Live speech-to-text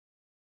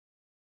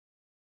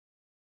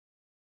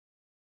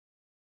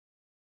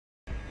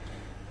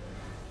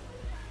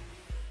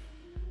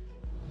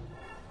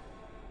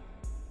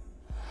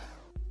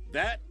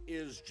That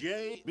is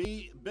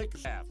J.B.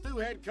 Bickerstaff, new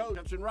head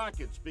coach in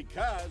Rockets,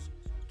 because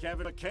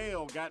Kevin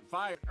McHale got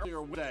fired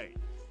earlier today.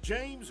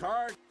 James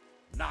Harden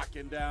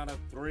knocking down a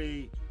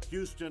three.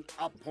 Houston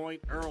up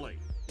point early.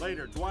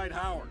 Later, Dwight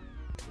Howard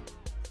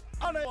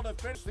unable to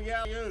finish the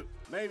alley-oop.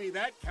 Maybe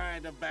that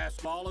kind of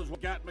basketball is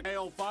what got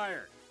McHale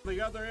fired.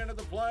 The other end of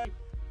the play,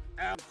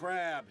 Al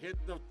Crabb hit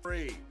the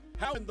three.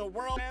 How in the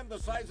world can the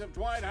size of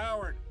Dwight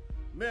Howard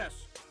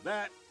miss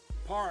that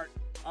part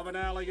of an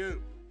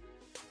alley-oop?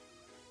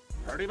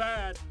 Pretty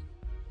bad.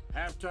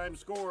 Halftime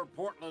score,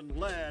 Portland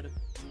led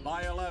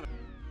by 11.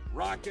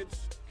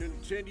 Rockets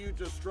continued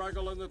to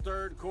struggle in the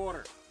third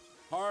quarter.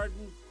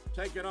 Harden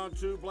taking on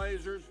two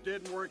Blazers,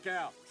 didn't work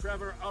out.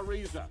 Trevor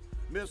Ariza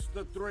missed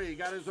the three,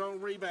 got his own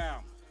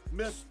rebound,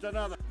 missed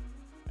another.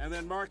 And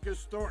then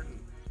Marcus Thornton.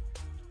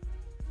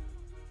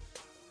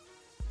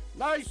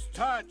 Nice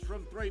touch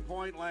from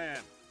three-point land.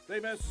 They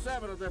missed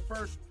 7 of their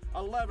first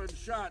 11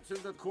 shots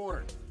in the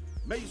quarter.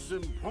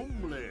 Mason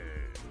Plumlee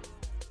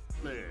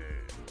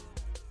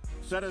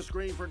set a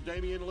screen for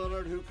Damian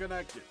Lillard, who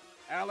connected.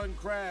 Alan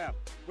Crabb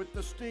with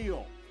the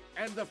steal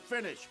and the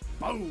finish.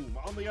 Boom,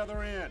 on the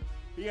other end.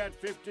 He had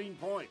 15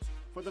 points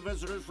for the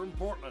visitors from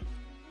Portland.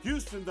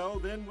 Houston, though,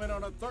 then went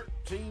on a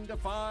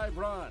 13-5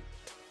 run.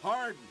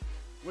 Harden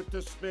with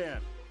the spin.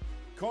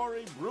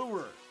 Corey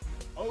Brewer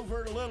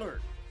over Lillard,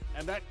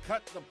 and that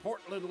cut the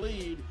Portland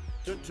lead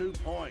to 2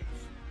 points.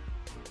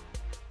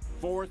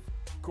 Fourth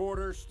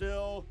quarter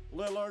still,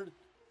 Lillard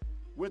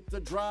with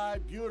the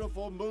drive,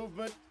 beautiful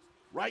movement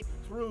right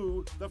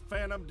through the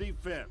Phantom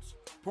defense.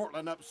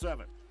 Portland up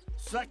 7.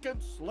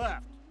 Seconds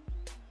left.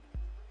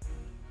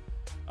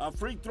 A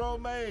free throw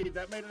made.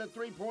 That made it a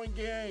 3-point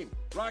game.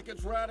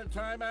 Rockets were out of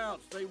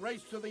timeouts. They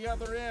raced to the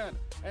other end.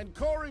 And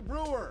Corey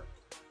Brewer,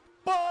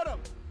 bottom,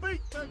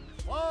 beat the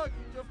clock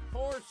to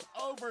force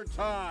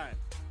overtime.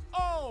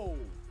 Oh,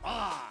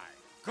 my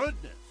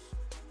goodness,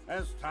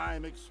 as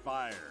time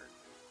expired.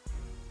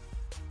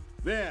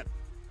 Then,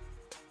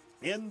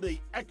 in the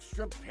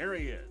extra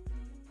period,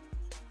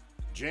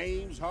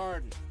 James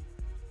Harden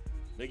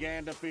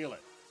began to feel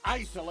it.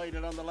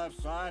 Isolated on the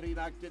left side, he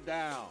knocked it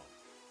down.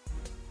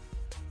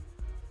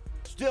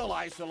 Still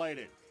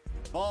isolated.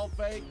 Ball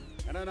fake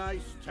and a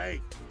nice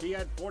take. He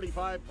had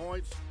 45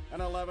 points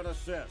and 11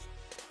 assists.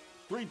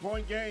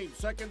 3-point game,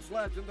 seconds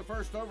left in the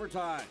first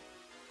overtime.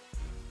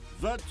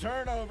 The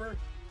turnover,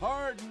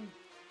 Harden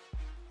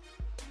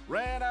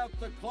ran out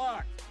the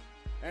clock,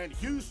 and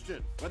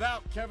Houston,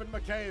 without Kevin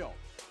McHale,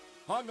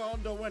 hung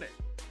on to win it,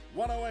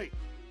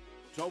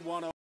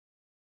 108-108.